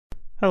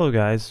Hello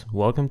guys,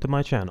 welcome to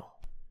my channel.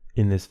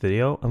 In this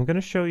video, I'm going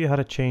to show you how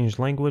to change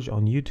language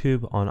on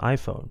YouTube on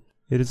iPhone.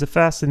 It is a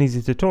fast and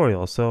easy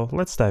tutorial, so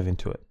let's dive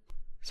into it.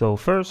 So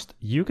first,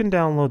 you can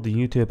download the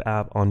YouTube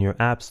app on your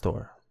App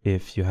Store.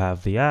 If you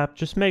have the app,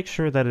 just make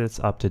sure that it's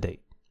up to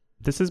date.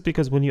 This is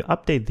because when you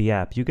update the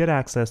app, you get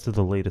access to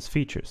the latest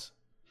features.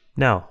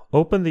 Now,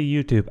 open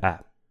the YouTube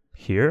app.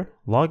 Here,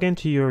 log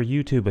into your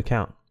YouTube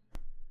account.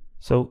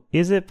 So,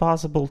 is it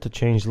possible to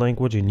change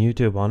language in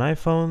YouTube on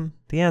iPhone?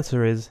 The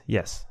answer is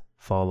yes.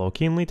 Follow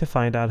keenly to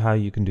find out how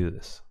you can do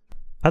this.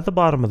 At the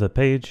bottom of the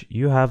page,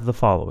 you have the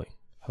following: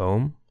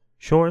 Home,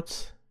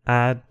 Shorts,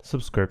 Add,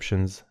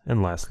 Subscriptions,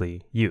 and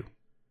lastly, You.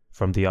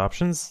 From the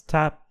options,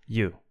 tap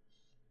You.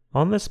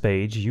 On this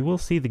page, you will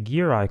see the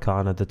gear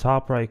icon at the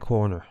top right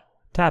corner.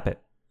 Tap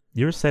it.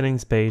 Your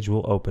settings page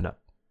will open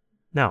up.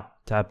 Now,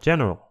 tap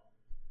General.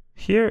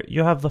 Here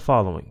you have the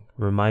following: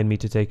 remind me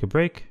to take a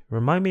break,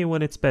 remind me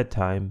when it's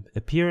bedtime,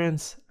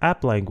 appearance,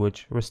 app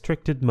language,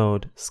 restricted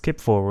mode,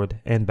 skip forward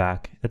and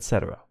back,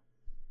 etc.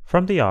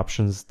 From the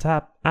options,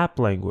 tap App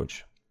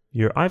Language.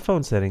 Your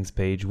iPhone settings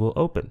page will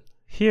open.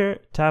 Here,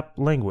 tap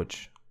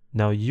Language.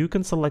 Now you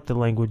can select the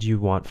language you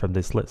want from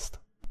this list.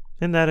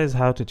 And that is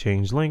how to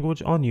change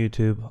language on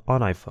YouTube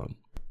on iPhone.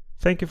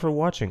 Thank you for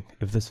watching.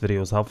 If this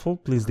video is helpful,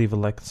 please leave a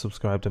like and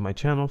subscribe to my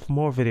channel for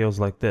more videos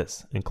like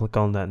this, and click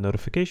on that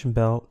notification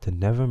bell to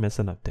never miss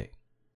an update.